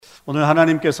오늘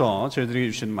하나님께서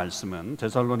저희들에게 주신 말씀은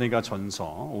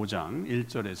데살로니가전서 5장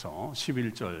 1절에서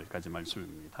 11절까지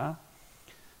말씀입니다.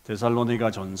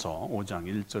 데살로니가전서 5장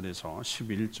 1절에서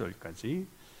 11절까지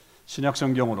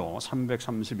신약성경으로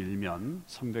 331면,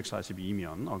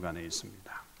 342면 어간에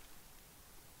있습니다.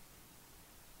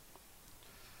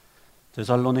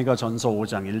 데살로니가전서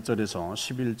 5장 1절에서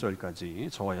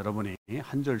 11절까지 저와 여러분이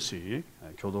한 절씩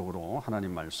교독으로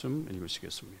하나님 말씀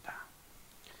읽으시겠습니다.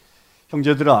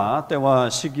 형제들아, 때와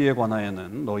시기에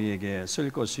관하여는 너희에게 쓸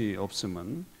것이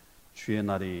없음은 주의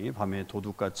날이 밤에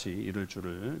도둑같이 이를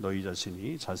줄을 너희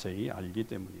자신이 자세히 알기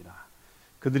때문이라.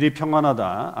 그들이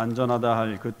평안하다 안전하다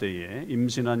할 그때에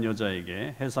임신한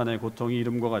여자에게 해산의 고통이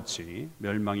이름과 같이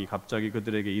멸망이 갑자기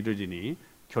그들에게 이르리니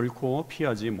결코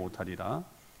피하지 못하리라.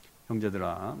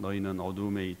 형제들아, 너희는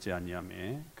어두움에 있지 아니하며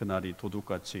그날이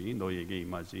도둑같이 너희에게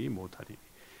임하지 못하리니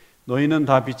너희는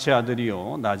다 빛의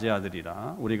아들이요 낮의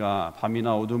아들이라. 우리가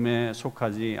밤이나 어둠에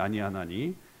속하지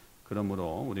아니하나니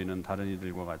그러므로 우리는 다른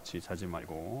이들과 같이 자지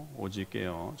말고 오직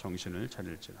깨어 정신을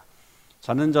차릴지라.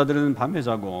 자는 자들은 밤에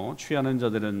자고 취하는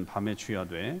자들은 밤에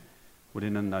취하되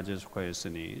우리는 낮에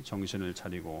속하였으니 정신을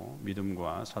차리고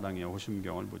믿음과 사랑의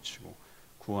호심경을 붙이고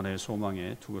구원의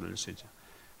소망에 투구를 쓰자.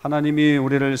 하나님이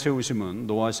우리를 세우심은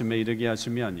노하심에 이르게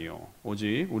하심이 아니요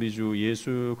오직 우리 주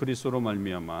예수 그리스도로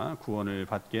말미암아 구원을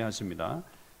받게 하십니다.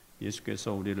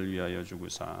 예수께서 우리를 위하여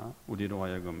죽으사 우리로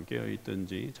하여금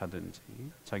깨어있든지 자든지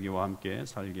자기와 함께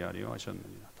살게 하려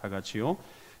하셨느니라. 다 같이요.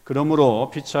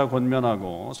 그러므로 피차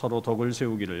권면하고 서로 덕을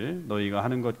세우기를 너희가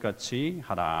하는 것 같이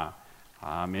하라.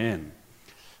 아멘.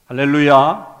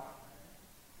 할렐루야.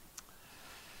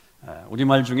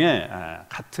 우리말 중에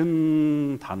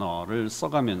같은 단어를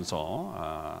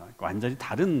써가면서 완전히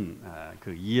다른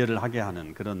그 이해를 하게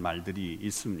하는 그런 말들이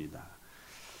있습니다.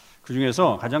 그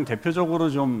중에서 가장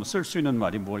대표적으로 좀 쓸 수 있는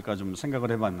말이 뭘까 좀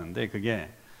생각을 해봤는데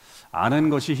그게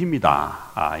아는 것이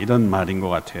힘이다, 이런 말인 것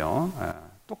같아요.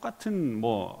 똑같은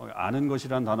아는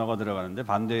것이라는 단어가 들어가는데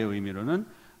반대의 의미로는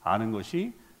아는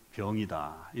것이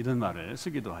병이다, 이런 말을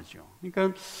쓰기도 하죠.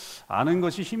 그러니까 아는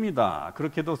것이 힘이다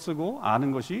그렇게도 쓰고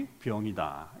아는 것이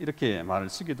병이다 이렇게 말을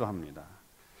쓰기도 합니다.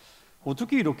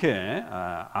 어떻게 이렇게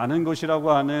아는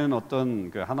것이라고 하는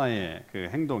어떤 그 하나의 그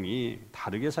행동이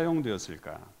다르게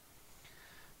사용되었을까?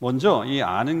 먼저 이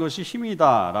아는 것이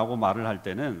힘이다라고 말을 할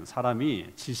때는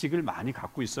사람이 지식을 많이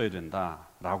갖고 있어야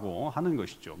된다라고 하는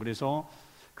것이죠. 그래서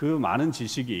그 많은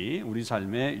지식이 우리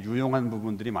삶에 유용한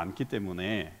부분들이 많기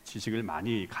때문에 지식을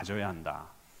많이 가져야 한다.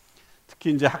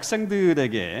 특히 이제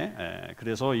학생들에게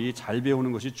그래서 이 잘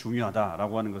배우는 것이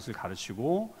중요하다라고 하는 것을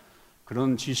가르치고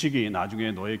그런 지식이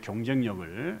나중에 너의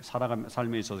경쟁력을 살아가는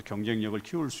삶에 있어서 경쟁력을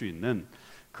키울 수 있는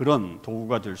그런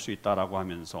도구가 될 수 있다라고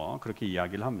하면서 그렇게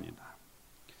이야기를 합니다.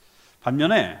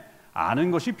 반면에 아는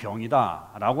것이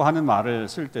병이다라고 하는 말을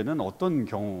쓸 때는 어떤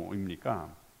경우입니까?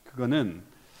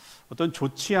 그거는 어떤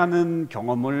좋지 않은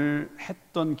경험을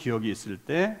했던 기억이 있을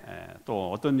때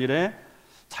또 어떤 일에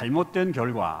잘못된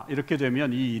결과, 이렇게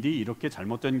되면 이 일이 이렇게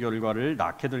잘못된 결과를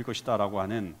낳게 될 것이다 라고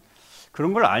하는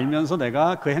그런 걸 알면서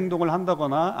내가 그 행동을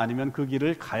한다거나 아니면 그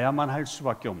길을 가야만 할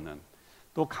수밖에 없는,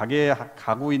 또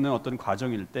가고 있는 어떤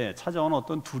과정일 때 찾아오는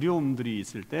어떤 두려움들이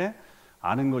있을 때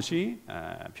아는 것이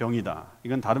병이다.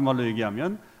 이건 다른 말로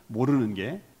얘기하면 모르는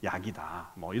게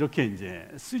약이다. 이렇게 이제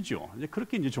쓰죠. 이제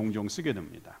그렇게 이제 종종 쓰게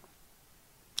됩니다.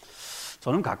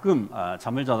 저는 가끔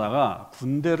잠을 자다가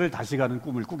군대를 다시 가는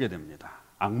꿈을 꾸게 됩니다.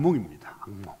 악몽입니다.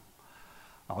 악몽.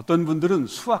 어떤 분들은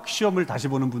수학 시험을 다시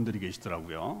보는 분들이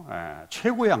계시더라고요.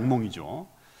 최고의 악몽이죠.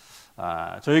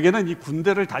 저에게는 이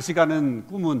군대를 다시 가는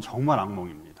꿈은 정말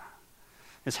악몽입니다.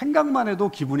 생각만 해도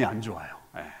기분이 안 좋아요.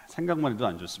 생각만 해도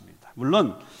안 좋습니다.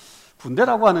 물론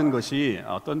군대라고 하는 것이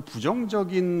어떤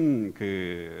부정적인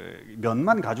그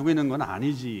면만 가지고 있는 건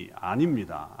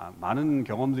아닙니다. 많은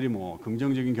경험들이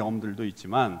긍정적인 경험들도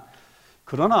있지만,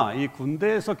 그러나 이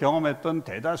군대에서 경험했던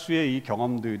대다수의 이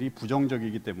경험들이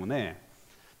부정적이기 때문에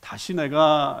다시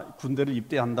내가 군대를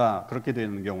입대한다 그렇게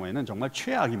되는 경우에는 정말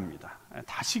최악입니다.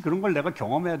 다시 그런 걸 내가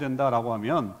경험해야 된다라고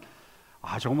하면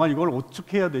정말 이걸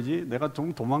어떻게 해야 되지? 내가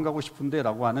좀 도망가고 싶은데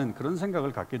라고 하는 그런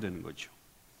생각을 갖게 되는 거죠.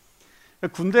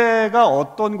 군대가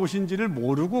어떤 곳인지를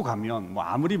모르고 가면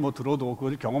아무리 들어도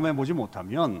그걸 경험해 보지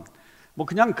못하면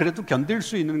그냥 그래도 견딜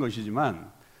수 있는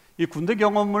것이지만, 이 군대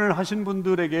경험을 하신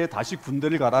분들에게 다시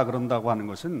군대를 가라 그런다고 하는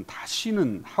것은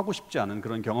다시는 하고 싶지 않은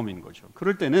그런 경험인 거죠.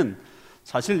 그럴 때는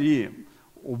사실 이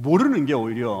모르는 게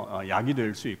오히려 약이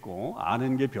될 수 있고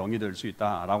아는 게 병이 될 수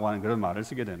있다라고 하는 그런 말을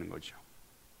쓰게 되는 거죠.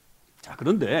 자,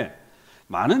 그런데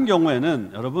많은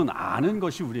경우에는 여러분, 아는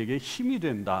것이 우리에게 힘이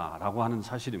된다라고 하는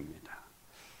사실입니다.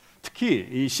 특히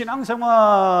이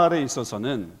신앙생활에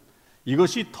있어서는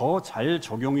이것이 더 잘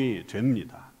적용이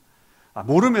됩니다.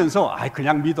 모르면서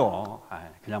그냥 믿어,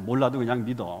 그냥 몰라도 그냥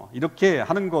믿어, 이렇게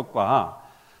하는 것과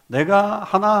내가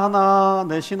하나하나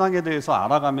내 신앙에 대해서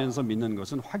알아가면서 믿는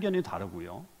것은 확연히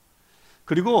다르고요.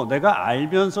 그리고 내가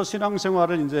알면서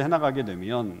신앙생활을 이제 해나가게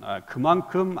되면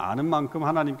그만큼 아는 만큼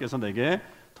하나님께서 내게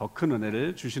더 큰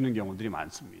은혜를 주시는 경우들이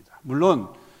많습니다. 물론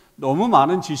너무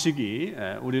많은 지식이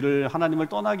우리를 하나님을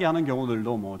떠나게 하는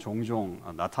경우들도 뭐 종종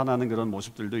나타나는 그런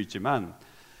모습들도 있지만,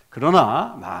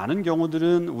 그러나 많은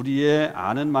경우들은 우리의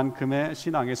아는 만큼의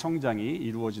신앙의 성장이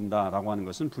이루어진다라고 하는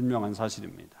것은 분명한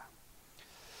사실입니다.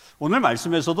 오늘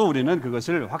말씀에서도 우리는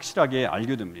그것을 확실하게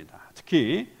알게 됩니다.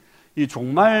 특히 이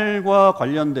종말과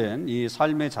관련된 이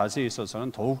삶의 자세에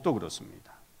있어서는 더욱더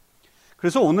그렇습니다.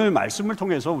 그래서 오늘 말씀을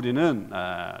통해서 우리는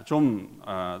좀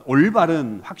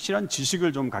올바른 확실한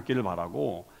지식을 좀 갖기를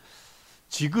바라고,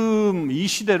 지금 이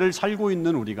시대를 살고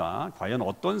있는 우리가 과연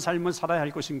어떤 삶을 살아야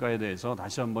할 것인가에 대해서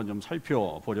다시 한번 좀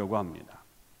살펴보려고 합니다.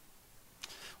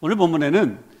 오늘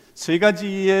본문에는 세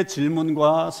가지의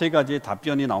질문과 세 가지의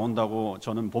답변이 나온다고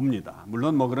저는 봅니다.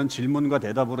 물론 뭐 그런 질문과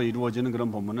대답으로 이루어지는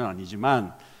그런 본문은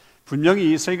아니지만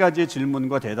분명히 이 세 가지의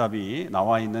질문과 대답이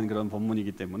나와 있는 그런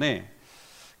본문이기 때문에,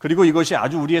 그리고 이것이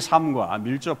아주 우리의 삶과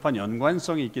밀접한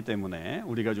연관성이 있기 때문에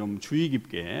우리가 좀 주의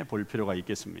깊게 볼 필요가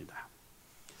있겠습니다.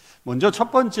 먼저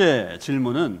첫 번째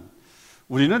질문은,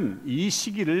 우리는 이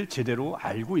시기를 제대로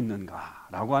알고 있는가?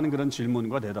 라고 하는 그런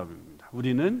질문과 대답입니다.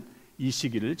 우리는 이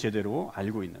시기를 제대로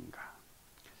알고 있는가?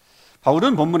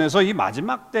 바울은 본문에서 이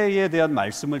마지막 때에 대한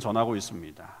말씀을 전하고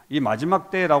있습니다. 이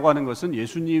마지막 때라고 하는 것은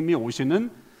예수님이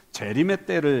오시는 재림의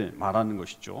때를 말하는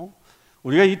것이죠.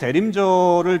 우리가 이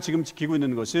대림절을 지금 지키고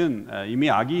있는 것은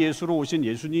이미 아기 예수로 오신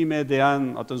예수님에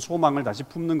대한 어떤 소망을 다시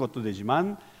품는 것도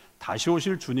되지만, 다시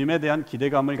오실 주님에 대한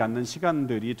기대감을 갖는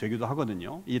시간들이 되기도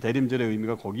하거든요. 이 대림절의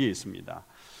의미가 거기에 있습니다.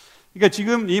 그러니까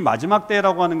지금 이 마지막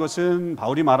때라고 하는 것은,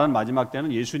 바울이 말하는 마지막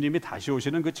때는 예수님이 다시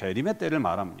오시는 그 재림의 때를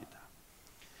말합니다.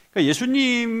 그러니까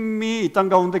예수님이 이 땅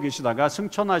가운데 계시다가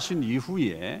승천하신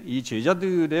이후에 이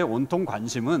제자들의 온통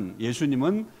관심은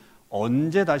예수님은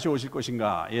언제 다시 오실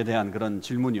것인가에 대한 그런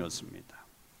질문이었습니다.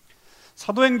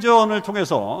 사도행전을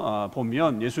통해서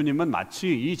보면 예수님은 마치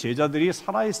이 제자들이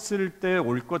살아있을 때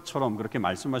올 것처럼 그렇게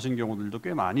말씀하신 경우들도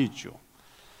꽤 많이 있죠.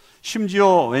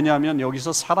 심지어 왜냐하면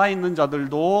여기서 살아있는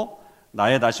자들도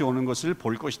나의 다시 오는 것을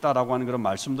볼 것이다 라고 하는 그런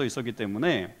말씀도 있었기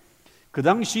때문에, 그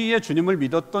당시에 주님을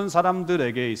믿었던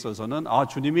사람들에게 있어서는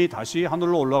주님이 다시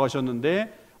하늘로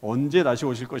올라가셨는데 언제 다시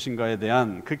오실 것인가에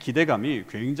대한 그 기대감이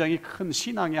굉장히 큰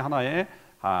신앙의 하나의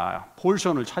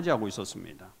포션을 차지하고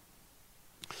있었습니다.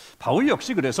 바울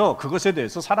역시 그래서 그것에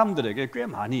대해서 사람들에게 꽤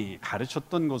많이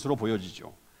가르쳤던 것으로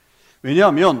보여지죠.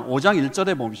 왜냐하면 5장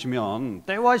 1절에 보시면,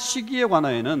 때와 시기에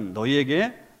관하여는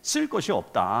너희에게 쓸 것이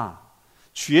없다.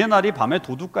 주의 날이 밤에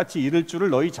도둑같이 이를 줄을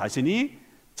너희 자신이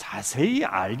자세히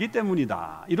알기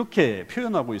때문이다. 이렇게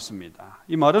표현하고 있습니다.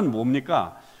 이 말은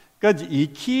뭡니까? 그러니까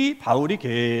익히 바울이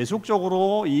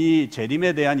계속적으로 이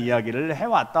재림에 대한 이야기를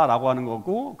해왔다라고 하는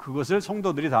거고, 그것을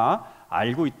성도들이 다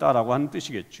알고 있다라고 하는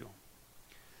뜻이겠죠.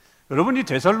 여러분, 이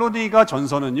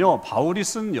데살로니가전서는요, 바울이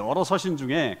쓴 여러 서신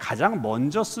중에 가장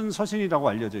먼저 쓴 서신이라고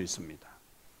알려져 있습니다.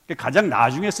 가장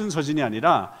나중에 쓴 서신이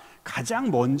아니라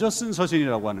가장 먼저 쓴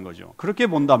서신이라고 하는 거죠. 그렇게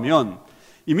본다면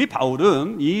이미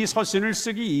바울은 이 서신을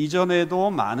쓰기 이전에도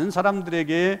많은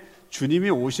사람들에게 주님이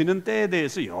오시는 때에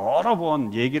대해서 여러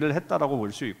번 얘기를 했다라고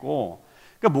볼 수 있고,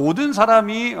 그러니까 모든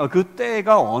사람이 그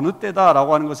때가 어느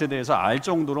때다라고 하는 것에 대해서 알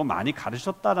정도로 많이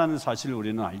가르쳤다라는 사실을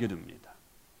우리는 알게 됩니다.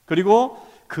 그리고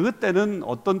그 때는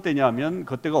어떤 때냐면,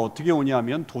 그 때가 어떻게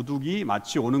오냐면 도둑이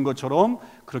마치 오는 것처럼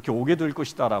그렇게 오게 될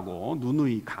것이다라고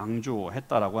누누이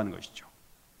강조했다라고 하는 것이죠.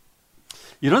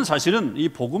 이런 사실은 이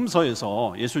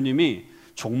복음서에서 예수님이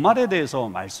종말에 대해서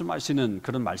말씀하시는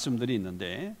그런 말씀들이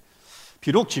있는데,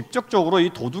 비록 직접적으로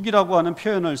이 도둑이라고 하는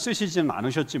표현을 쓰시지는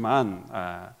않으셨지만,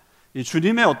 이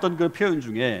주님의 어떤 그 표현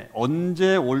중에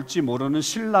언제 올지 모르는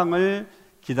신랑을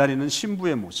기다리는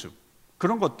신부의 모습,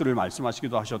 그런 것들을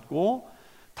말씀하시기도 하셨고,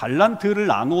 달란트를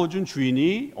나누어 준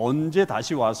주인이 언제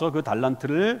다시 와서 그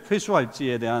달란트를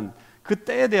회수할지에 대한 그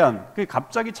때에 대한 그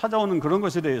갑자기 찾아오는 그런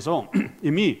것에 대해서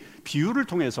이미 비유를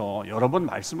통해서 여러 번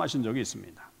말씀하신 적이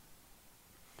있습니다.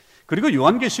 그리고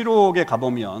요한계시록에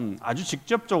가보면 아주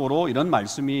직접적으로 이런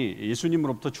말씀이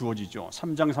예수님으로부터 주어지죠.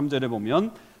 3장 3절에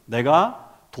보면 내가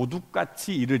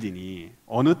도둑같이 이르리니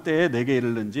어느 때에 내게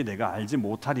이르는지 내가 알지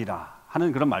못하리라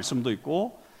하는 그런 말씀도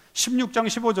있고, 16장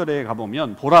 15절에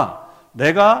가보면 보라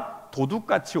내가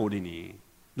도둑같이 오리니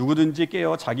누구든지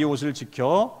깨어 자기 옷을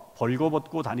지켜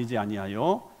벌거벗고 다니지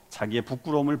아니하여 자기의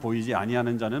부끄러움을 보이지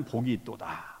아니하는 자는 복이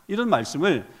있도다. 이런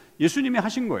말씀을 예수님이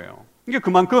하신 거예요. 그러니까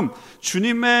그만큼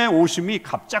주님의 오심이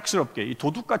갑작스럽게 이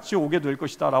도둑같이 오게 될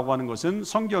것이다 라고 하는 것은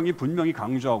성경이 분명히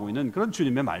강조하고 있는 그런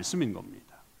주님의 말씀인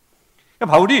겁니다.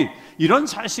 그러니까 바울이 이런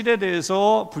사실에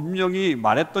대해서 분명히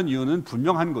말했던 이유는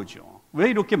분명한 거죠. 왜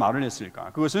이렇게 말을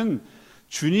했을까? 그것은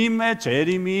주님의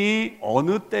재림이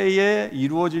어느 때에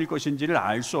이루어질 것인지를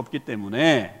알 수 없기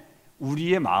때문에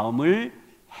우리의 마음을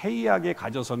해이하게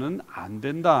가져서는 안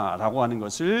된다라고 하는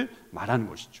것을 말하는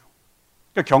것이죠.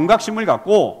 그러니까 경각심을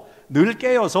갖고 늘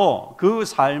깨어서 그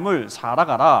삶을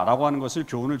살아가라라고 하는 것을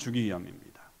교훈을 주기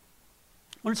위함입니다.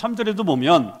 오늘 3절에도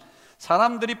보면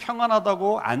사람들이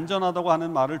평안하다고 안전하다고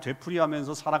하는 말을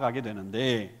되풀이하면서 살아가게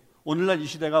되는데, 오늘날 이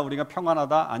시대가 우리가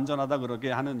평안하다 안전하다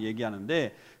그렇게 하는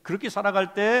얘기하는데, 그렇게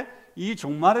살아갈 때 이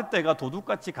종말의 때가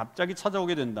도둑같이 갑자기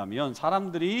찾아오게 된다면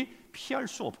사람들이 피할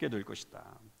수 없게 될 것이다.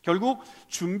 결국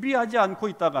준비하지 않고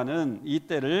있다가는 이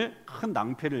때를 큰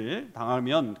낭패를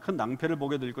당하면 큰 낭패를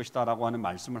보게 될 것이다 라고 하는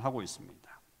말씀을 하고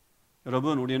있습니다.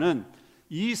 여러분, 우리는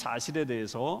이 사실에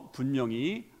대해서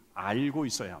분명히 알고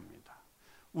있어야 합니다.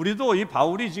 우리도 이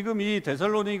바울이 지금 이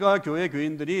데살로니가 교회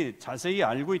교인들이 자세히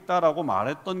알고 있다라고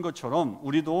말했던 것처럼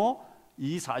우리도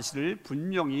이 사실을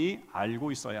분명히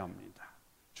알고 있어야 합니다.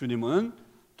 주님은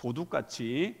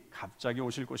도둑같이 갑자기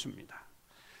오실 것입니다.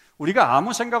 우리가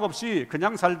아무 생각 없이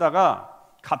그냥 살다가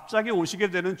갑자기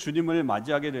오시게 되는 주님을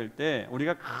맞이하게 될 때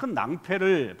우리가 큰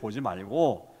낭패를 보지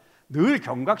말고 늘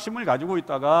경각심을 가지고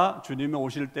있다가 주님이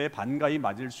오실 때 반가이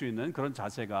맞을 수 있는 그런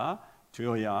자세가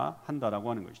되어야 한다라고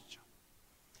하는 것이죠.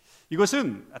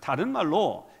 이것은 다른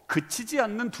말로 그치지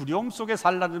않는 두려움 속에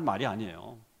살라는 말이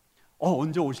아니에요.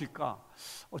 언제 오실까?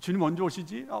 주님 언제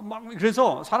오시지?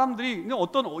 그래서 사람들이 그냥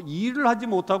어떤 일을 하지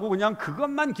못하고 그냥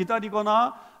그것만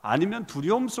기다리거나 아니면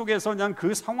두려움 속에서 그냥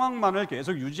그 상황만을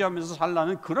계속 유지하면서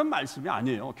살라는 그런 말씀이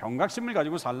아니에요. 경각심을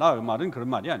가지고 살라 그 말은 그런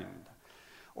말이 아닙니다.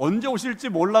 언제 오실지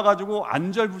몰라가지고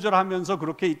안절부절하면서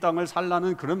그렇게 이 땅을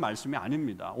살라는 그런 말씀이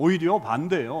아닙니다. 오히려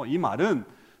반대예요. 이 말은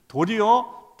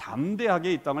도리어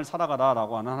담대하게 이 땅을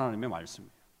살아가라라고 하는 하나님의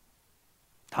말씀이에요.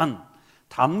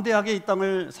 담대하게 이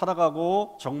땅을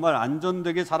살아가고 정말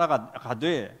안전되게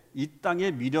살아가되 이 땅에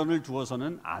미련을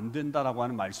두어서는 안 된다라고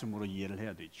하는 말씀으로 이해를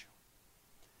해야 되죠.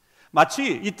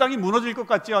 마치 이 땅이 무너질 것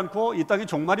같지 않고 이 땅에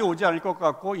종말이 오지 않을 것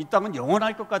같고 이 땅은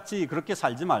영원할 것 같이 그렇게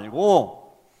살지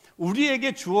말고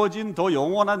우리에게 주어진 더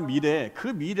영원한 미래, 그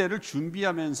미래를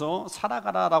준비하면서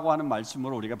살아가라라고 하는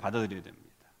말씀으로 우리가 받아들여야 됩니다.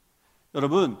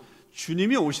 여러분,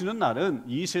 주님이 오시는 날은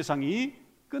이 세상이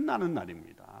끝나는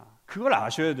날입니다. 그걸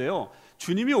아셔야 돼요.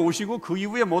 주님이 오시고 그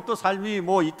이후에 또 삶이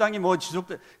이 땅이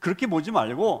지속돼 그렇게 보지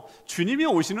말고 주님이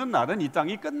오시는 날은 이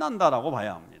땅이 끝난다라고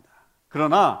봐야 합니다.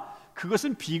 그러나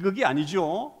그것은 비극이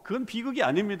아니죠. 그건 비극이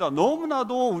아닙니다.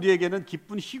 너무나도 우리에게는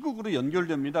기쁜 희극으로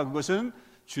연결됩니다. 그것은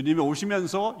주님이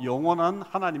오시면서 영원한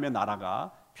하나님의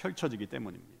나라가 펼쳐지기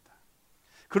때문입니다.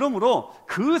 그러므로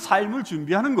그 삶을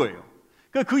준비하는 거예요.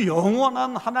 그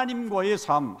영원한 하나님과의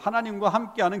삶, 하나님과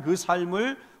함께하는 그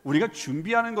삶을 우리가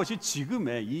준비하는 것이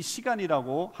지금의 이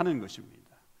시간이라고 하는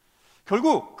것입니다.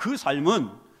 결국 그 삶은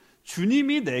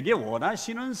주님이 내게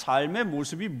원하시는 삶의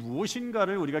모습이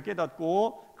무엇인가를 우리가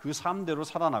깨닫고 그 삶대로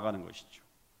살아나가는 것이죠.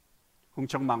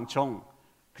 흥청망청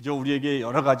그저 우리에게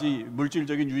여러 가지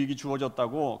물질적인 유익이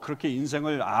주어졌다고 그렇게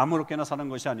인생을 아무렇게나 사는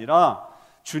것이 아니라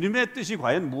주님의 뜻이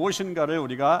과연 무엇인가를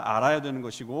우리가 알아야 되는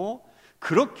것이고,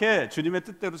 그렇게 주님의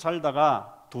뜻대로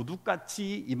살다가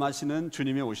도둑같이 임하시는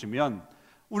주님이 오시면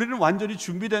우리는 완전히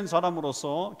준비된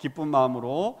사람으로서 기쁜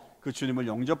마음으로 그 주님을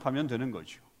영접하면 되는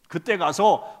거죠. 그때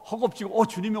가서 허겁지겁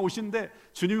주님이 오신대,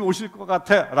 주님이 오실 것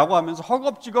같아 라고 하면서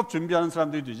허겁지겁 준비하는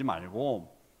사람들이 되지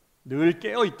말고 늘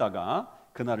깨어 있다가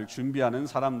그날을 준비하는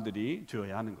사람들이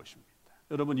되어야 하는 것입니다.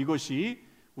 여러분, 이것이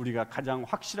우리가 가장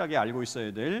확실하게 알고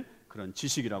있어야 될 그런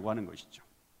지식이라고 하는 것이죠.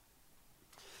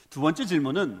 두 번째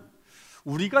질문은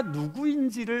우리가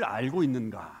누구인지를 알고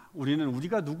있는가? 우리는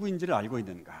우리가 누구인지를 알고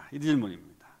있는가? 이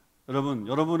질문입니다.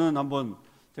 여러분은 한번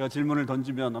제가 질문을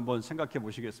던지면 한번 생각해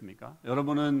보시겠습니까?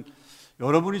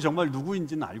 여러분이 정말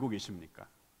누구인지는 알고 계십니까?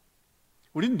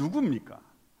 우린 누굽니까?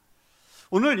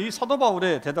 오늘 이 사도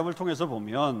바울의 대답을 통해서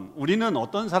보면 우리는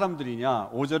어떤 사람들이냐?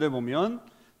 5절에 보면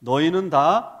너희는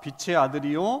다 빛의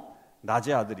아들이요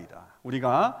낮의 아들이다.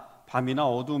 우리가 밤이나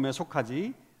어두움에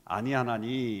속하지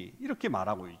아니하나니, 이렇게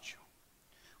말하고 있죠.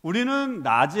 우리는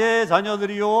낮의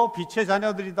자녀들이요 빛의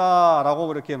자녀들이다 라고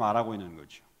그렇게 말하고 있는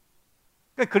거죠.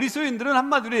 그러니까 그리스도인들은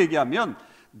한마디로 얘기하면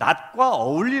낮과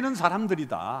어울리는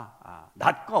사람들이다.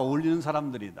 낮과 어울리는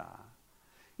사람들이다.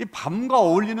 이 밤과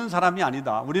어울리는 사람이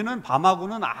아니다. 우리는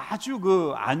밤하고는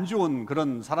아주 안 좋은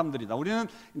그런 사람들이다. 우리는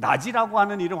낮이라고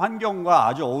하는 이런 환경과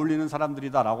아주 어울리는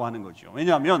사람들이다라고 하는 거죠.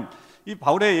 왜냐하면 이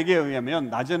바울의 얘기에 의하면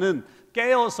낮에는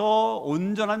깨어서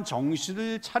온전한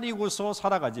정신을 차리고서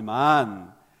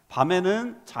살아가지만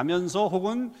밤에는 자면서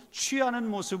혹은 취하는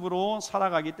모습으로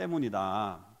살아가기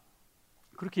때문이다.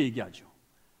 그렇게 얘기하죠.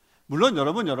 물론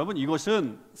여러분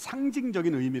이것은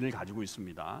상징적인 의미를 가지고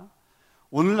있습니다.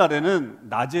 오늘날에는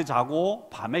낮에 자고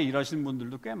밤에 일하시는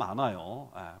분들도 꽤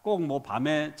많아요. 꼭 뭐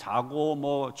밤에 자고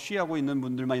뭐 취하고 있는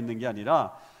분들만 있는 게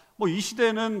아니라 뭐 이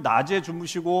시대에는 낮에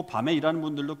주무시고 밤에 일하는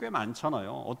분들도 꽤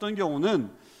많잖아요. 어떤 경우는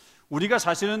우리가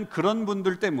사실은 그런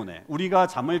분들 때문에, 우리가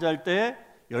잠을 잘 때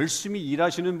열심히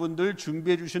일하시는 분들,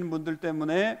 준비해 주시는 분들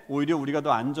때문에 오히려 우리가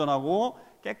더 안전하고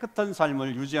깨끗한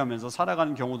삶을 유지하면서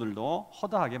살아가는 경우들도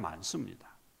허다하게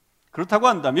많습니다. 그렇다고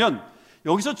한다면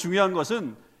여기서 중요한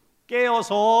것은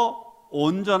깨어서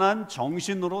온전한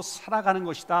정신으로 살아가는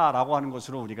것이다 라고 하는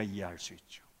것으로 우리가 이해할 수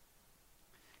있죠.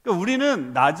 그러니까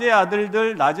우리는 낮의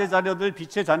아들들, 낮의 자녀들,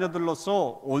 빛의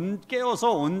자녀들로서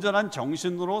깨어서 온전한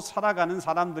정신으로 살아가는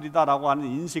사람들이다 라고 하는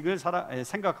인식을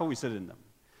생각하고 있어야 된답니다.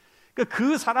 그러니까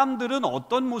그 사람들은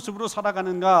어떤 모습으로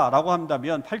살아가는가 라고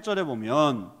한다면 8절에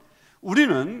보면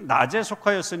우리는 낮에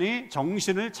속하였으니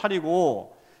정신을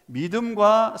차리고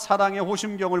믿음과 사랑의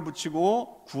호심경을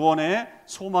붙이고 구원의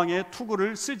소망의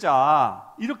투구를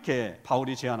쓰자, 이렇게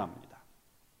바울이 제안합니다.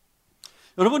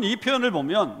 여러분, 이 표현을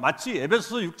보면 마치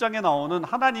에베소서 6장에 나오는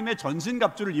하나님의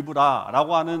전신갑주를 입으라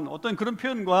라고 하는 어떤 그런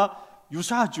표현과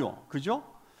유사하죠. 그죠?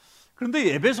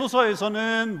 그런데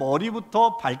에베소서에서는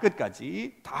머리부터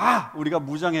발끝까지 다 우리가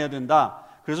무장해야 된다.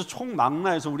 그래서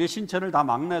총망라해서 우리의 신체를 다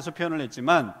망라해서 표현을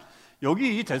했지만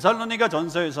여기 이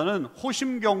데살로니가전서에서는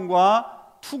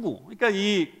호심경과 투구, 그러니까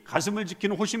이 가슴을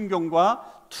지키는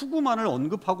호심경과 투구만을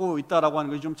언급하고 있다라고 하는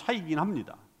것이 좀 차이긴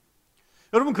합니다.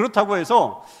 여러분, 그렇다고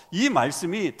해서 이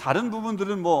말씀이 다른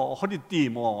부분들은 뭐 허리띠,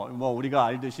 뭐 우리가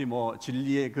알듯이 뭐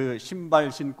진리의 그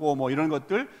신발 신고 뭐 이런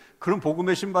것들, 그런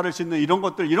복음의 신발을 신는 이런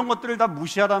것들을 다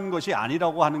무시하라는 것이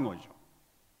아니라고 하는 거죠.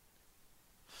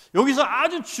 여기서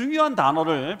아주 중요한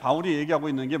단어를 바울이 얘기하고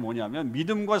있는 게 뭐냐면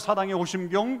믿음과 사랑의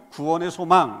호심경, 구원의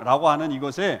소망라고 하는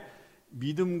이것에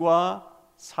믿음과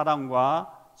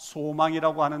사랑과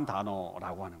소망이라고 하는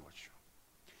단어라고 하는 거죠.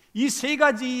 이 세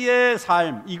가지의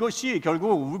삶, 이것이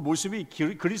결국 모습이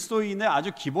그리스도인의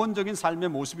아주 기본적인 삶의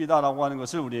모습이다라고 하는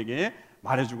것을 우리에게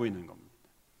말해주고 있는 겁니다.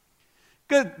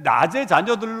 그러니까 낮의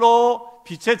자녀들로,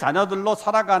 빛의 자녀들로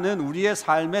살아가는 우리의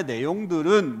삶의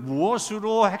내용들은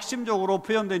무엇으로 핵심적으로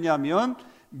표현되냐면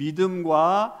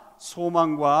믿음과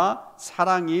소망과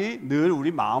사랑이 늘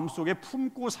우리 마음속에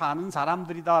품고 사는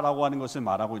사람들이다라고 하는 것을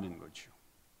말하고 있는 거죠.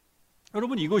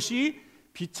 여러분, 이것이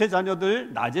빛의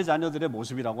자녀들, 낮의 자녀들의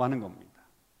모습이라고 하는 겁니다.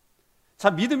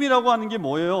 자, 믿음이라고 하는 게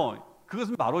뭐예요?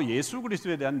 그것은 바로 예수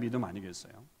그리스도에 대한 믿음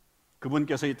아니겠어요?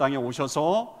 그분께서 이 땅에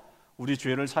오셔서 우리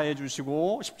죄를 사해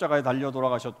주시고 십자가에 달려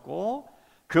돌아가셨고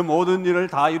그 모든 일을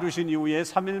다 이루신 이후에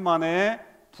 3일 만에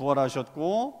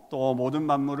부활하셨고 또 모든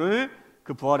만물을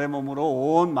그 부활의 몸으로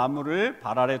온 만물을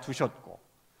발 아래 두셨고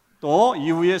또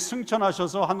이후에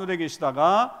승천하셔서 하늘에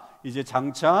계시다가 이제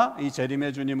장차 이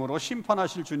재림의 주님으로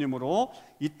심판하실 주님으로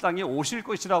이 땅에 오실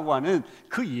것이라고 하는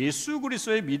그 예수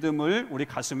그리스도의 믿음을 우리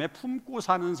가슴에 품고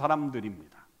사는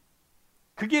사람들입니다.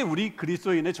 그게 우리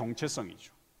그리스도인의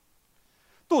정체성이죠.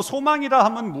 또 소망이라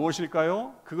하면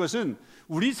무엇일까요? 그것은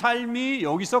우리 삶이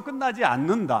여기서 끝나지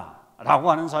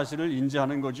않는다라고 하는 사실을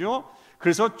인지하는 거죠.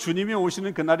 그래서 주님이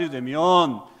오시는 그날이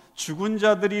되면 죽은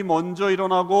자들이 먼저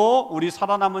일어나고 우리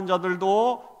살아남은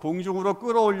자들도 공중으로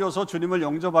끌어올려서 주님을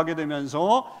영접하게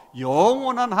되면서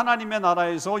영원한 하나님의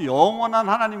나라에서 영원한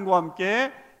하나님과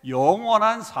함께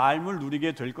영원한 삶을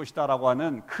누리게 될 것이다 라고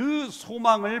하는 그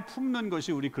소망을 품는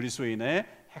것이 우리 그리스도인의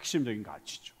핵심적인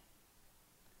가치죠.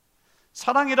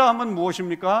 사랑이라 하면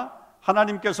무엇입니까?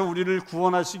 하나님께서 우리를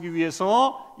구원하시기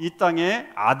위해서 이 땅에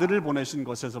아들을 보내신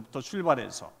것에서부터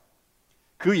출발해서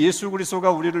그 예수 그리스도가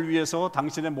우리를 위해서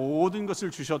당신의 모든 것을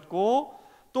주셨고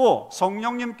또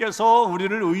성령님께서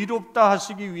우리를 의롭다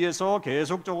하시기 위해서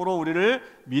계속적으로 우리를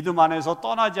믿음 안에서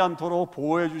떠나지 않도록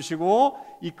보호해 주시고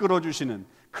이끌어 주시는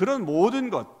그런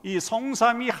모든 것, 이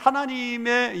성삼위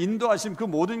하나님의 인도하심 그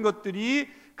모든 것들이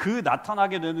그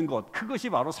나타나게 되는 것, 그것이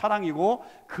바로 사랑이고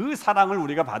그 사랑을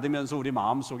우리가 받으면서 우리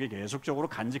마음속에 계속적으로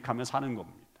간직하며 사는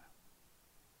겁니다.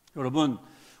 여러분,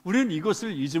 우리는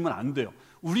이것을 잊으면 안 돼요.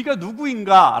 우리가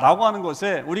누구인가 라고 하는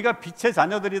것에 우리가 빛의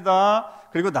자녀들이다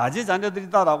그리고 낮의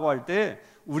자녀들이다 라고 할 때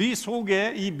우리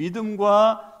속에 이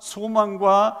믿음과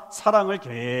소망과 사랑을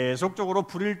계속적으로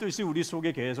불일 듯이 우리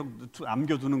속에 계속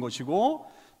남겨두는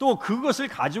것이고 또 그것을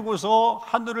가지고서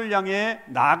하늘을 향해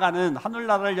나아가는,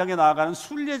 하늘나라를 향해 나아가는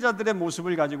순례자들의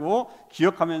모습을 가지고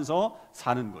기억하면서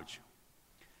사는 거죠.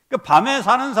 밤에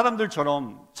사는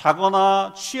사람들처럼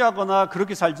자거나 취하거나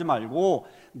그렇게 살지 말고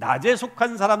낮에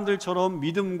속한 사람들처럼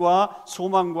믿음과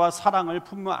소망과 사랑을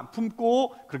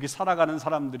품고 그렇게 살아가는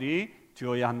사람들이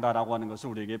되어야 한다라고 하는 것을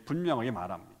우리에게 분명하게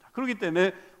말합니다. 그렇기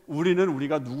때문에 우리는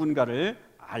우리가 누군가를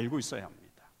알고 있어야 합니다.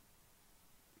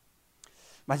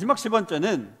 마지막 세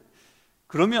번째는,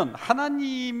 그러면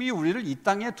하나님이 우리를 이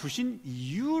땅에 두신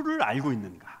이유를 알고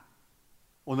있는가?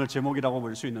 오늘 제목이라고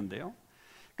볼 수 있는데요.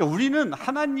 그러니까 우리는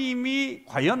하나님이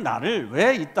과연 나를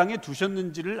왜 이 땅에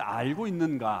두셨는지를 알고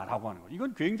있는가라고 하는 거예요.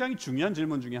 이건 굉장히 중요한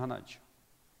질문 중에 하나죠.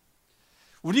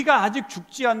 우리가 아직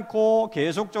죽지 않고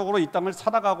계속적으로 이 땅을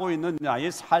살아가고 있는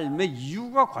나의 삶의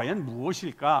이유가 과연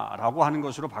무엇일까라고 하는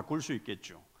것으로 바꿀 수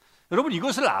있겠죠. 여러분,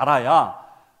 이것을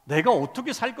알아야 내가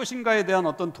어떻게 살 것인가에 대한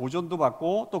어떤 도전도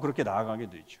받고 또 그렇게 나아가게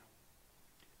되죠.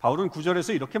 바울은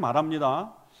 9절에서 이렇게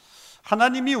말합니다.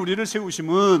 하나님이 우리를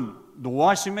세우심은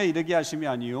노하심에 이르게 하심이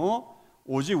아니요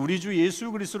오직 우리 주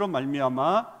예수 그리스도로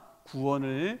말미암아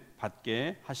구원을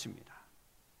받게 하십니다.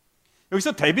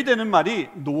 여기서 대비되는 말이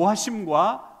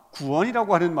노하심과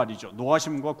구원이라고 하는 말이죠.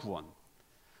 노하심과 구원.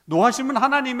 노하심은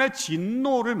하나님의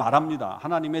진노를 말합니다.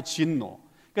 하나님의 진노.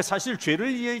 그러니까 사실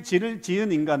죄를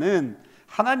지은 인간은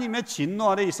하나님의 진노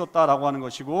아래 있었다라고 하는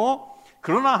것이고,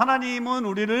 그러나 하나님은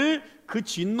우리를 그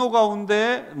진노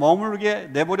가운데 머물게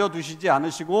내버려 두시지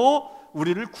않으시고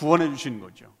우리를 구원해 주신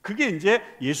거죠. 그게 이제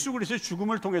예수 그리스도의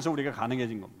죽음을 통해서 우리가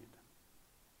가능해진 겁니다.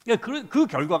 그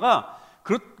결과가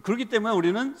그렇기 때문에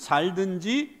우리는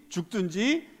살든지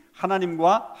죽든지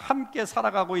하나님과 함께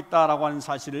살아가고 있다라고 하는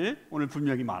사실을 오늘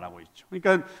분명히 말하고 있죠.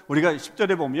 그러니까 우리가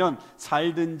 10절에 보면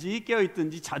살든지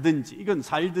깨어있든지 자든지, 이건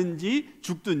살든지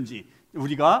죽든지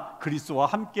우리가 그리스도와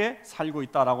함께 살고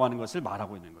있다라고 하는 것을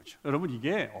말하고 있는 거죠. 여러분,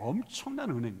 이게 엄청난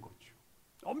은혜인 거죠.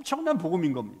 엄청난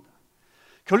복음인 겁니다.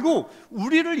 결국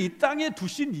우리를 이 땅에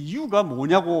두신 이유가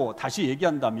뭐냐고 다시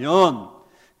얘기한다면,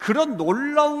 그런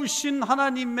놀라우신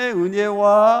하나님의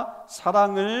은혜와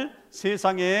사랑을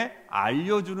세상에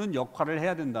알려주는 역할을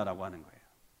해야 된다라고 하는 거예요.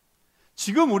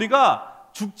 지금 우리가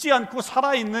죽지 않고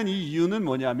살아있는 이 이유는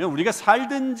뭐냐면, 우리가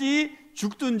살든지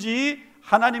죽든지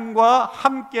하나님과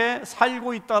함께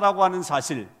살고 있다라고 하는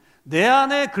사실, 내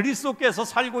안에 그리스도께서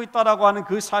살고 있다라고 하는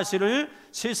그 사실을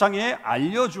세상에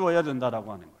알려주어야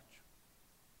된다라고 하는 거죠.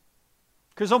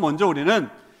 그래서 먼저 우리는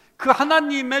그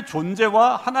하나님의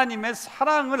존재와 하나님의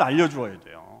사랑을 알려주어야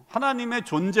돼요. 하나님의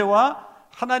존재와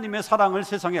하나님의 사랑을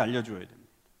세상에 알려줘야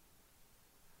됩니다.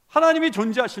 하나님이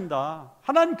존재하신다,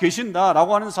 하나님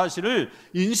계신다라고 하는 사실을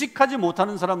인식하지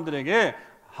못하는 사람들에게,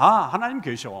 하나님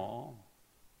계셔,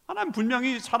 하나님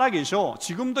분명히 살아계셔,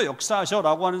 지금도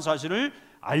역사하셔라고 하는 사실을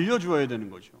알려주어야 되는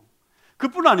거죠.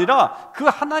 그뿐 아니라 그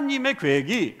하나님의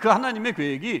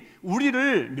계획이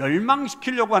우리를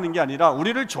멸망시키려고 하는 게 아니라,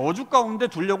 우리를 저주 가운데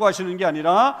두려고 하시는 게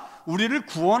아니라 우리를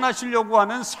구원하시려고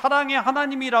하는 사랑의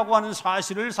하나님이라고 하는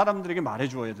사실을 사람들에게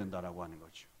말해주어야 된다라고 하는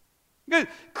거죠.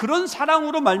 그러니까 그런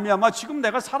사랑으로 말미암아 지금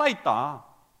내가 살아있다,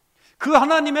 그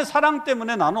하나님의 사랑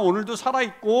때문에 나는 오늘도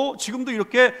살아있고 지금도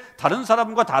이렇게 다른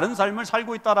사람과 다른 삶을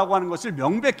살고 있다라고 하는 것을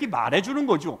명백히 말해주는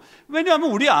거죠.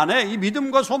 왜냐하면 우리 안에 이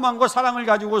믿음과 소망과 사랑을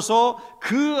가지고서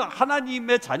그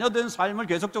하나님의 자녀된 삶을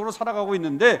계속적으로 살아가고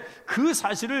있는데, 그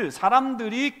사실을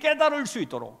사람들이 깨달을 수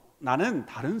있도록 나는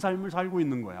다른 삶을 살고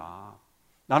있는 거야,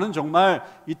 나는 정말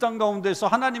이 땅 가운데서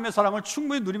하나님의 사랑을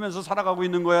충분히 누리면서 살아가고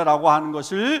있는 거야 라고 하는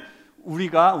것을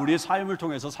우리가 우리의 삶을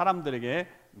통해서 사람들에게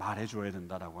말해줘야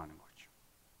된다라고 하는 거죠.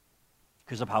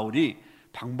 그래서 바울이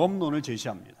방법론을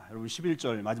제시합니다. 여러분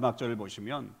 11절 마지막 절을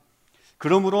보시면,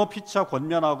 그러므로 피차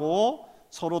권면하고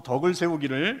서로 덕을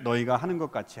세우기를 너희가 하는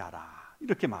것 같이 하라,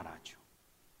 이렇게 말하죠.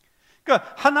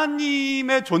 그러니까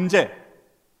하나님의 존재,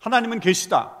 하나님은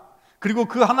계시다, 그리고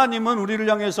그 하나님은 우리를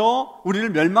향해서 우리를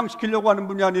멸망시키려고 하는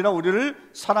분이 아니라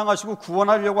우리를 사랑하시고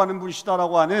구원하려고 하는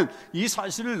분이시다라고 하는 이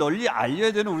사실을 널리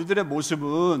알려야 되는 우리들의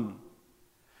모습은,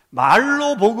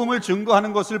 말로 복음을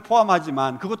증거하는 것을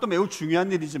포함하지만, 그것도 매우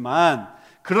중요한 일이지만,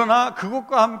 그러나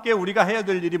그것과 함께 우리가 해야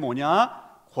될 일이 뭐냐?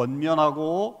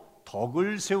 권면하고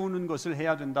덕을 세우는 것을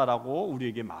해야 된다라고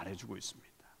우리에게 말해주고 있습니다.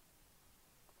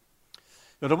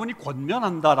 여러분이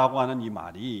권면한다라고 하는 이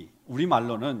말이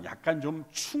우리말로는 약간 좀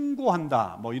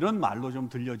충고한다, 뭐 이런 말로 좀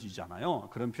들려지잖아요.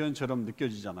 그런 표현처럼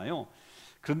느껴지잖아요.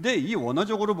 그런데 이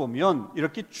원어적으로 보면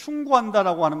이렇게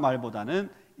충고한다라고 하는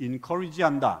말보다는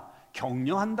encourage한다,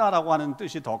 격려한다라고 하는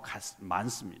뜻이 더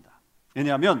많습니다.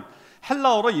 왜냐하면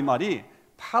헬라어로 이 말이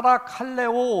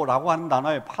파라칼레오라고 하는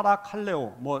단어예요.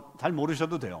 파라칼레오, 뭐 잘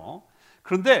모르셔도 돼요.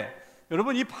 그런데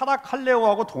여러분, 이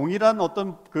파라칼레오하고 동일한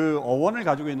어떤 그 어원을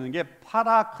가지고 있는 게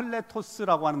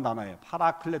파라클레토스라고 하는 단어예요.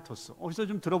 파라클레토스. 어디서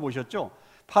좀 들어보셨죠?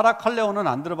 파라칼레오는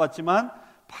안 들어봤지만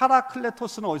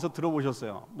파라클레토스는 어디서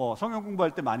들어보셨어요? 뭐 성경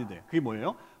공부할 때 많이 돼요. 그게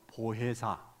뭐예요?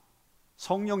 보혜사.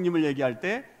 성령님을 얘기할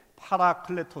때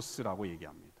파라클레토스라고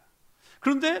얘기합니다.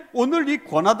 그런데 오늘 이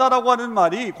권하다라고 하는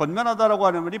말이, 권면하다라고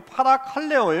하는 말이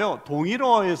파라칼레어예요.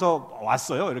 동일어에서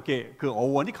왔어요. 이렇게 그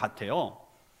어원이 같아요.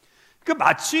 그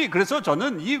마치, 그래서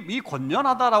저는 이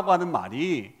권면하다라고 하는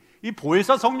말이, 이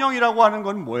보혜사 성령이라고 하는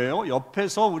건 뭐예요?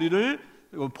 옆에서 우리를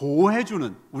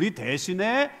보호해주는, 우리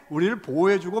대신에 우리를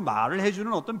보호해주고 말을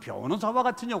해주는 어떤 변호사와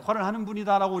같은 역할을 하는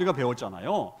분이다라고 우리가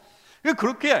배웠잖아요.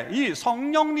 그렇게 이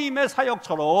성령님의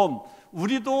사역처럼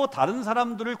우리도 다른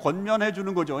사람들을 권면해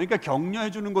주는 거죠. 그러니까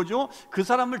격려해 주는 거죠. 그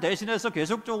사람을 대신해서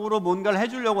계속적으로 뭔가를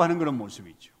해주려고 하는 그런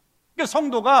모습이죠. 그러니까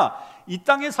성도가 이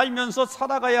땅에 살면서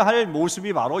살아가야 할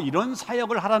모습이 바로 이런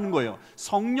사역을 하라는 거예요.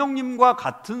 성령님과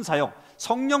같은 사역,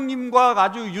 성령님과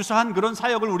아주 유사한 그런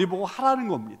사역을 우리 보고 하라는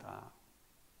겁니다.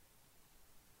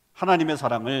 하나님의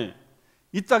사랑을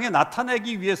이 땅에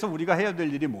나타내기 위해서 우리가 해야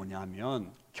될 일이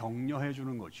뭐냐면 격려해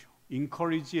주는 거죠.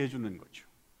 인커리지 해주는 거죠.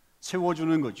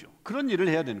 세워주는 거죠. 그런 일을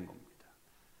해야 되는 겁니다.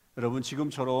 여러분,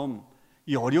 지금처럼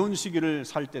이 어려운 시기를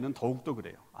살 때는 더욱더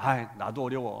그래요. 나도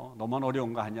어려워, 너만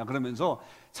어려운 거 아니야, 그러면서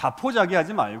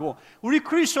자포자기하지 말고, 우리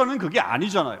크리스천은 그게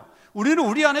아니잖아요. 우리는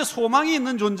우리 안에 소망이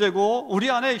있는 존재고,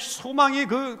 우리 안에 소망이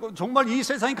정말 이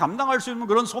세상이 감당할 수 있는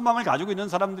그런 소망을 가지고 있는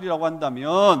사람들이라고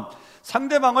한다면,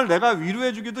 상대방을 내가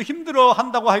위로해 주기도 힘들어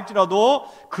한다고 할지라도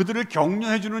그들을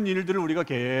격려해 주는 일들을 우리가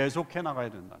계속해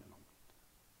나가야 된다는 겁니다.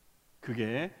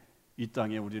 그게 이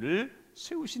땅에 우리를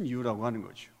세우신 이유라고 하는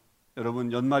거죠.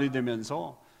 여러분, 연말이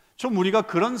되면서 좀 우리가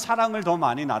그런 사랑을 더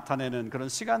많이 나타내는 그런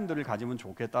시간들을 가지면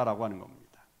좋겠다라고 하는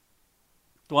겁니다.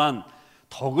 또한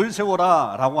덕을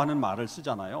세워라 라고 하는 말을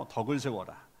쓰잖아요. 덕을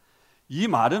세워라. 이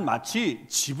말은 마치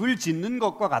집을 짓는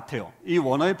것과 같아요. 이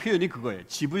원어의 표현이 그거예요.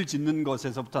 집을 짓는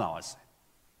것에서부터 나왔어요.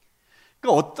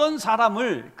 그러니까 어떤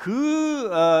사람을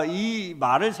이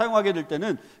말을 사용하게 될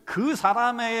때는 그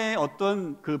사람의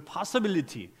어떤 그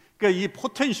possibility, 그러니까 이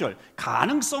potential,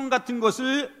 가능성 같은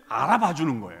것을 알아봐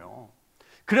주는 거예요.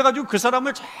 그래가지고 그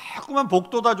사람을 자꾸만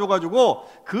복돋아 줘가지고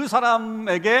그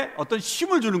사람에게 어떤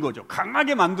힘을 주는 거죠.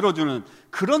 강하게 만들어주는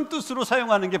그런 뜻으로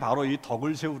사용하는 게 바로 이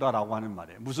덕을 세우라라고 하는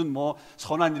말이에요. 무슨 뭐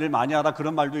선한 일을 많이 하라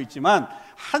그런 말도 있지만,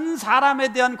 한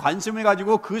사람에 대한 관심을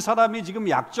가지고 그 사람이 지금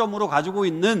약점으로 가지고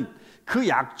있는 그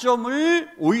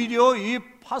약점을 오히려 이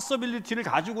possibility를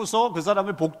가지고서 그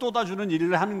사람을 복돋아 주는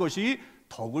일을 하는 것이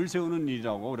덕을 세우는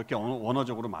일이라고 이렇게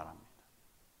원어적으로 말합니다.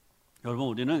 여러분,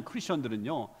 우리는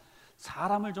크리스천들은요,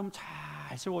 사람을 좀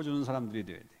잘 세워주는 사람들이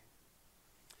돼야 돼.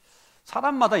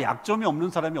 사람마다 약점이 없는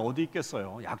사람이 어디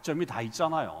있겠어요? 약점이 다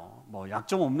있잖아요. 뭐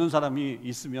약점 없는 사람이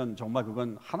있으면 정말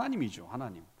그건 하나님이죠.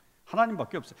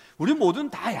 하나님밖에 없어요. 우리 모두는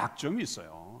다 약점이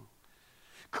있어요.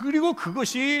 그리고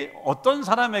그것이 어떤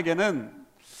사람에게는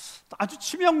아주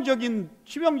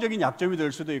치명적인 약점이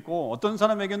될 수도 있고, 어떤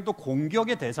사람에게는 또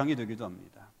공격의 대상이 되기도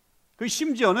합니다. 그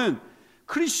심지어는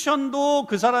크리스천도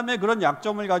그 사람의 그런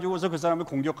약점을 가지고서 그 사람을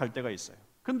공격할 때가 있어요.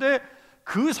 근데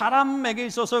그 사람에게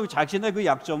있어서 자신의 그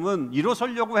약점은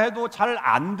일어서려고 해도 잘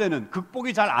안 되는,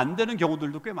 극복이 잘 안 되는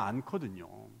경우들도 꽤 많거든요.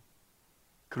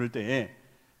 그럴 때에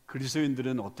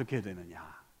그리스도인들은 어떻게 해야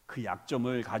되느냐? 그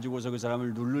약점을 가지고서 그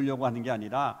사람을 누르려고 하는 게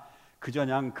아니라, 그저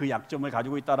그냥 그 약점을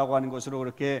가지고 있다라고 하는 것으로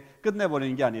그렇게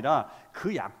끝내버리는 게 아니라,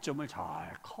 그 약점을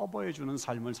잘 커버해 주는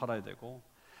삶을 살아야 되고,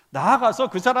 나아가서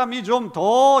그 사람이 좀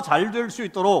더 잘 될 수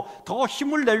있도록, 더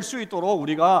힘을 낼 수 있도록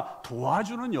우리가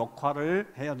도와주는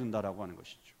역할을 해야 된다라고 하는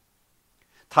것이죠.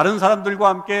 다른 사람들과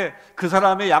함께 그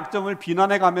사람의 약점을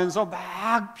비난해 가면서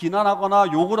막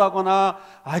비난하거나 욕을 하거나,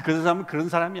 그 사람은 그런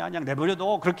사람이 아니야,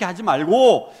 내버려둬, 그렇게 하지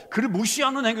말고, 그를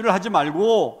무시하는 행위를 하지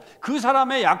말고, 그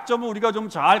사람의 약점을 우리가 좀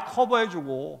잘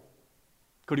커버해주고,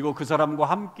 그리고 그 사람과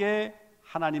함께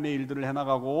하나님의 일들을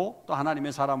해나가고 또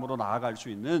하나님의 사람으로 나아갈 수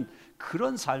있는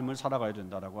그런 삶을 살아가야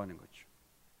된다라고 하는 거죠.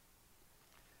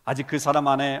 아직 그 사람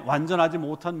안에 완전하지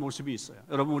못한 모습이 있어요.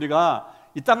 여러분, 우리가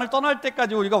이 땅을 떠날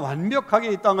때까지 우리가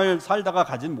완벽하게 이 땅을 살다가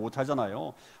가진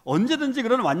못하잖아요. 언제든지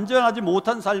그런 완전하지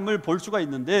못한 삶을 볼 수가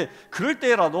있는데, 그럴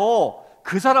때라도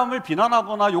그 사람을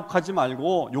비난하거나 욕하지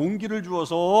말고 용기를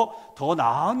주어서 더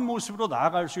나은 모습으로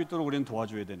나아갈 수 있도록 우리는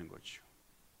도와줘야 되는 거죠.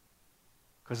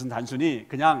 그것은 단순히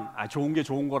그냥 좋은 게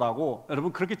좋은 거라고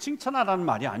여러분 그렇게 칭찬하라는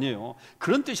말이 아니에요.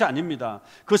 그런 뜻이 아닙니다.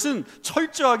 그것은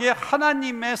철저하게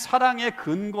하나님의 사랑에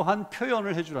근거한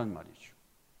표현을 해주라는 말이죠.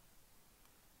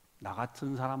 나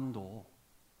같은 사람도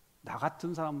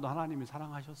하나님이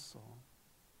사랑하셨어.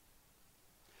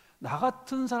 나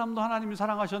같은 사람도 하나님이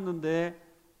사랑하셨는데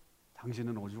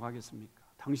당신은 오죽하겠습니까?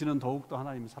 당신은 더욱더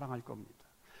하나님이 사랑할 겁니다.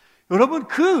 여러분,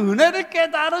 그 은혜를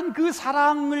깨달은 그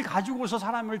사랑을 가지고서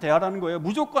사람을 대하라는 거예요.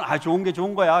 무조건 좋은 게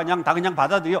좋은 거야, 그냥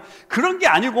받아들여, 그런 게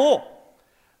아니고,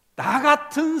 나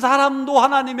같은 사람도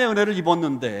하나님의 은혜를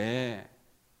입었는데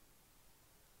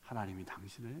하나님이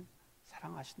당신을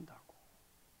사랑하신다고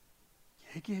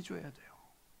얘기해 줘야 돼요.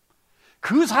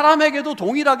 그 사람에게도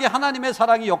동일하게 하나님의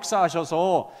사랑이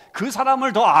역사하셔서 그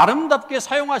사람을 더 아름답게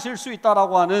사용하실 수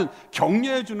있다라고 하는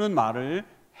격려해 주는 말을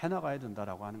해나가야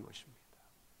된다라고 하는 것입니다.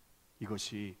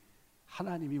 이것이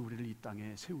하나님이 우리를 이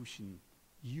땅에 세우신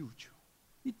이유죠.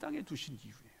 이 땅에 두신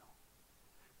이유예요.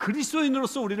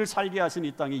 그리스도인으로서 우리를 살게 하신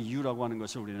이 땅의 이유라고 하는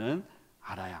것을 우리는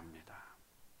알아야 합니다.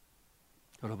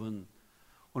 여러분,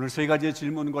 오늘 세 가지의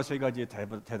질문과 세 가지의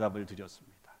대답을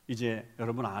드렸습니다. 이제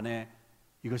여러분 안에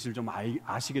이것을 좀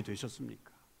아시게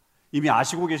되셨습니까? 이미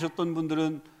아시고 계셨던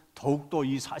분들은 더욱더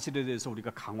이 사실에 대해서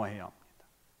우리가 강화해야 합니다.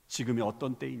 지금이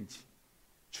어떤 때인지,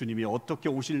 주님이 어떻게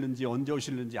오실는지, 언제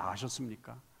오실는지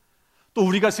아셨습니까? 또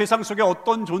우리가 세상 속에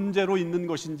어떤 존재로 있는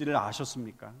것인지를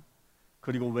아셨습니까?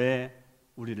 그리고 왜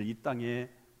우리를 이 땅에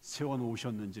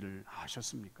세워놓으셨는지를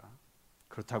아셨습니까?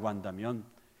 그렇다고 한다면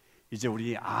이제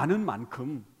우리 아는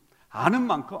만큼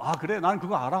그래, 난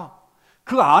그거 알아,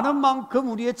 그 아는 만큼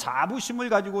우리의 자부심을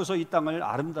가지고서 이 땅을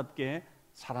아름답게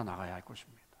살아나가야 할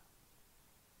것입니다.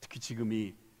 특히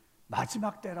지금이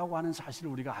마지막 때라고 하는 사실을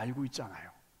우리가 알고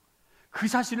있잖아요. 그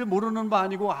사실을 모르는 바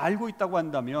아니고 알고 있다고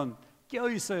한다면 깨어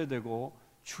있어야 되고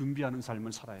준비하는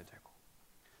삶을 살아야 되고,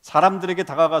 사람들에게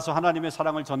다가가서 하나님의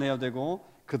사랑을 전해야 되고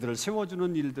그들을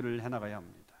세워주는 일들을 해나가야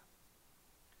합니다.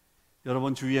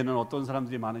 여러분 주위에는 어떤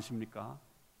사람들이 많으십니까?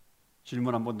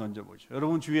 질문 한번 던져보죠.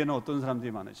 여러분 주위에는 어떤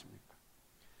사람들이 많으십니까?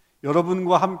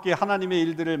 여러분과 함께 하나님의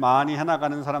일들을 많이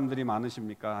해나가는 사람들이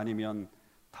많으십니까? 아니면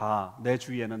다 내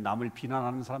주위에는 남을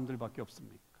비난하는 사람들밖에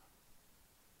없습니까?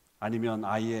 아니면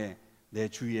아예 내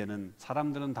주위에는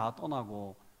사람들은 다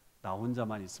떠나고 나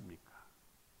혼자만 있습니까?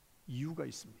 이유가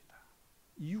있습니다.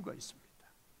 이유가 있습니다.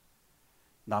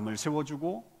 남을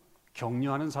세워주고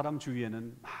격려하는 사람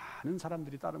주위에는 많은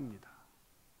사람들이 따릅니다.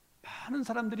 많은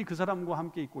사람들이 그 사람과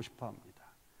함께 있고 싶어 합니다.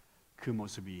 그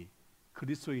모습이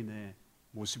그리스도인의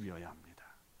모습이어야 합니다.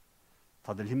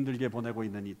 다들 힘들게 보내고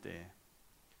있는 이때에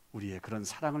우리의 그런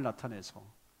사랑을 나타내서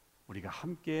우리가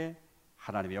함께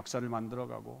하나님의 역사를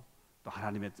만들어가고 또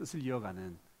하나님의 뜻을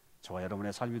이어가는 저와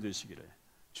여러분의 삶이 되시기를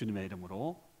주님의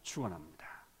이름으로 축원합니다.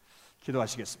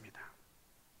 기도하시겠습니다.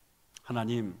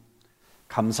 하나님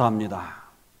감사합니다.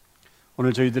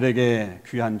 오늘 저희들에게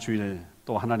귀한 주일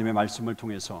또 하나님의 말씀을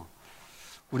통해서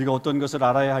우리가 어떤 것을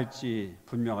알아야 할지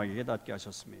분명하게 깨닫게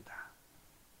하셨습니다.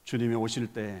 주님이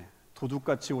오실 때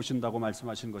도둑같이 오신다고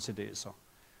말씀하신 것에 대해서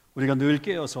우리가 늘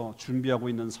깨어서 준비하고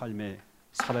있는 삶에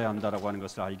살아야 한다라고 하는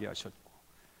것을 알게 하셨고,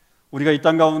 우리가 이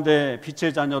땅 가운데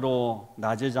빛의 자녀로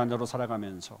낮의 자녀로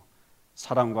살아가면서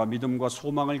사랑과 믿음과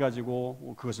소망을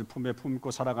가지고 그것을 품에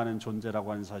품고 살아가는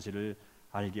존재라고 하는 사실을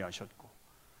알게 하셨고,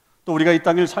 또 우리가 이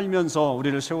땅을 살면서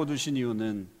우리를 세워두신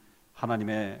이유는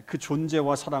하나님의 그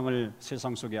존재와 사랑을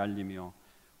세상 속에 알리며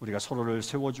우리가 서로를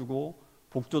세워주고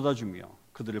복돋아주며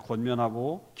그들을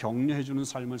권면하고 격려해주는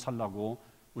삶을 살라고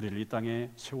우리를 이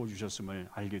땅에 세워주셨음을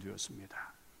알게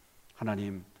되었습니다.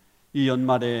 하나님, 이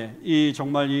연말에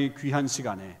정말 이 귀한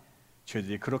시간에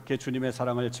저희들이 그렇게 주님의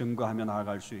사랑을 증거하며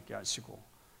나아갈 수 있게 하시고,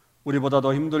 우리보다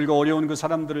더 힘들고 어려운 그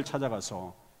사람들을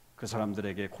찾아가서 그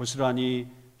사람들에게 고스란히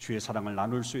주의 사랑을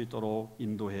나눌 수 있도록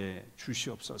인도해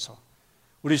주시옵소서.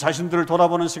 우리 자신들을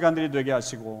돌아보는 시간들이 되게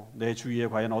하시고, 내 주위에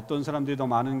과연 어떤 사람들이 더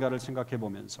많은가를 생각해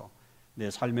보면서 내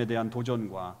삶에 대한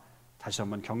도전과 다시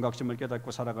한번 경각심을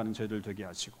깨닫고 살아가는 저희들 되게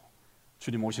하시고,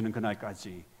 주님 오시는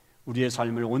그날까지 우리의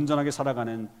삶을 온전하게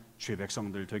살아가는 주의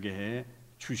백성들 되게 해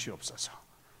주시옵소서.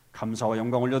 감사와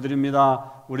영광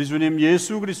올려드립니다. 우리 주님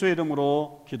예수 그리스도의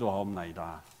이름으로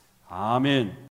기도하옵나이다. 아멘.